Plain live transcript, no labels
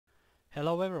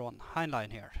Hello everyone,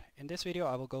 Heinlein here. In this video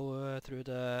I will go through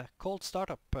the cold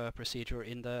startup procedure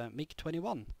in the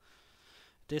mig-21.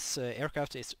 This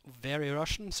aircraft is very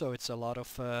Russian, so it's a lot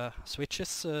of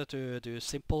switches to do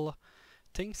simple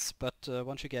things, but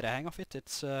once you get a hang of it,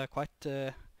 it's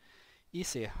quite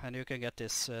easy, and you can get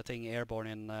this thing airborne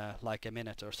in like a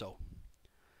minute or so.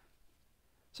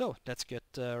 So let's get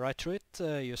right through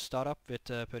it. You start up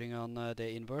with putting on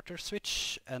the inverter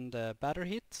switch and the battery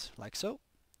heat, like so.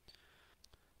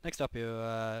 Next up you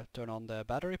turn on the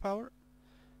battery power,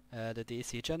 the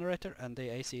DC generator and the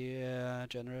AC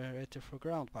generator for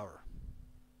ground power.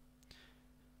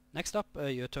 Next up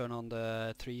you turn on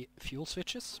the 3 fuel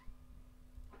switches.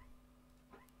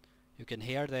 You can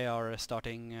hear they are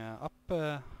starting up.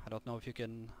 I don't know if you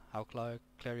can, how clear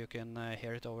you can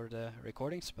hear it over the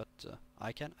recordings, but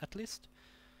I can at least.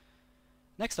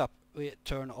 Next up we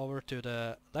turn over to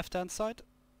the left hand side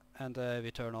and we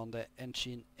turn on the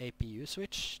engine APU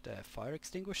switch, the fire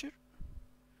extinguisher,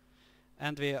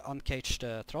 and we uncage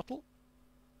the throttle.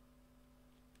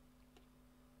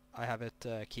 I have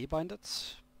it key binded.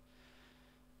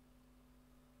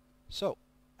 So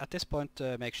at this point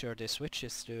make sure the switch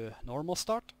is to normal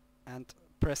start and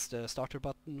press the starter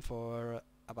button for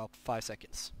about 5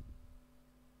 seconds,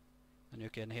 and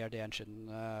you can hear the engine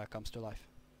comes to life.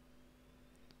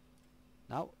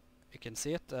 Now you can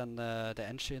see it, and the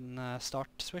engine start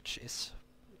switch is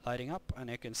lighting up, and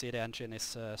you can see the engine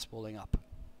is spooling up.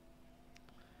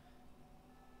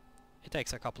 It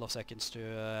takes a couple of seconds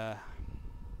to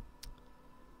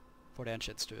for the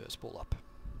engines to spool up.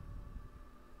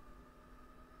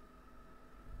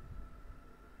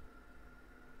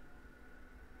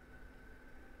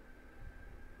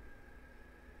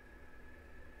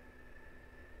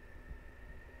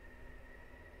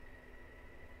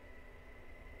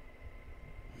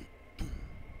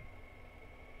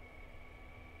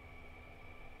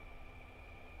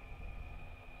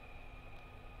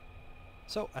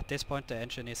 So at this point the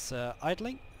engine is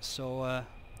idling, so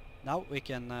now we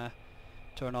can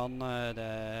turn on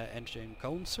the engine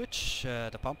cone switch,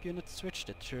 the pump unit switch,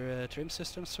 the trim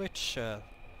system switch,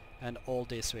 and all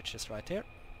these switches right here.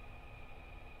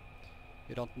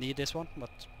 You don't need this one, but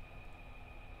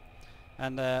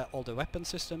and all the weapon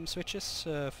system switches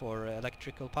for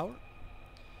electrical power,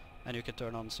 and you can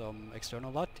turn on some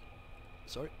external light.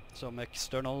 Some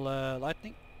external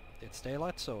lighting. It's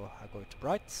daylight, so I go to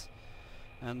bright.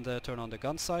 And turn on the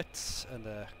gun sights and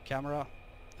the camera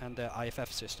and the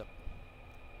IFF system.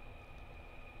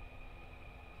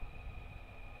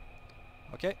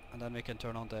 Okay, and then we can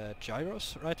turn on the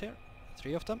gyros right here,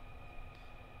 3 of them,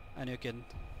 and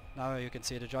now you can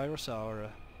see the gyros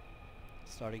are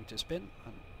starting to spin,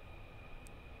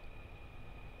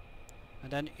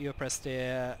 and then you press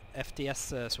the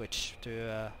FTS switch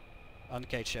to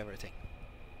uncage everything.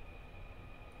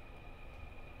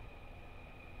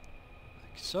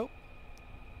 So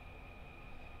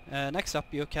next up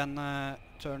you can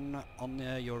turn on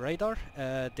your radar.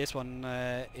 This one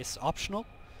is optional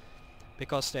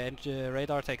because the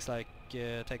radar takes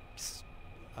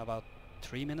about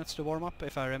 3 minutes to warm up,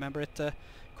 if I remember it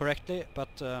correctly,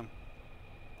 but the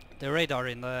radar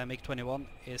in the mig-21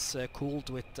 is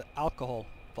cooled with alcohol,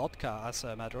 vodka as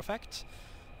a matter of fact,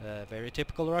 very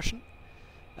typical Russian,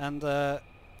 and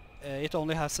it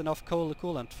only has enough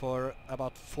coolant for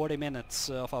about 40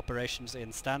 minutes of operations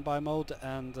in standby mode,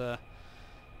 and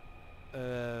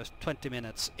 20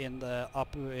 minutes in the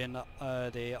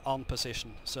on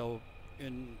position. So you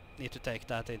need to take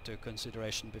that into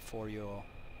consideration before you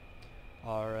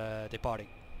are departing.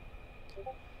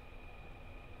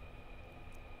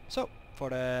 So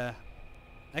for the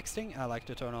next thing, I like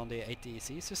to turn on the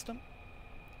ATC system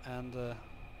and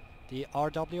the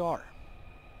RWR.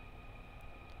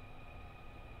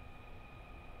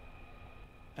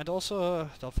 And also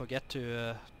don't forget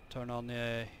to turn on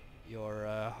your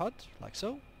HUD, like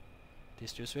so.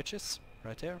 These 2 switches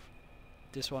right here.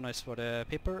 This one is for the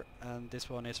pipper and this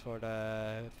one is for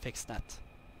the fixed net.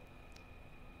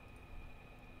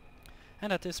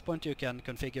 And at this point you can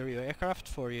configure your aircraft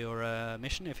for your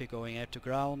mission if you're going air to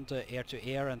ground, air to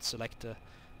air, and select the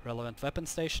relevant weapon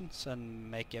stations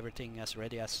and make everything as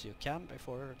ready as you can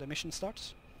before the mission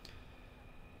starts.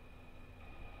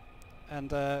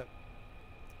 And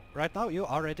right now you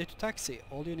are ready to taxi.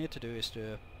 All you need to do is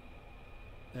to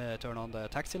turn on the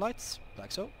taxi lights,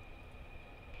 like so.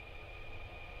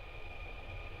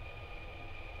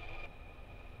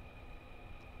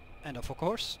 And of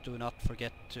course, do not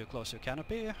forget to close your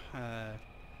canopy. I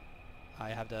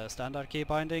have the standard key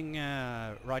binding,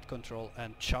 right control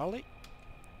and Charlie,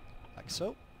 like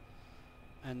so.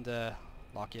 And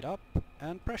lock it up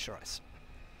and pressurize.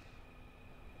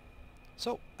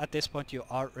 So at this point you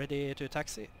are ready to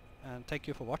taxi, and thank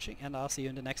you for watching, and I'll see you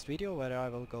in the next video where I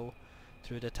will go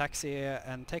through the taxi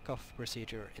and takeoff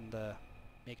procedure in the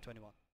MiG-21.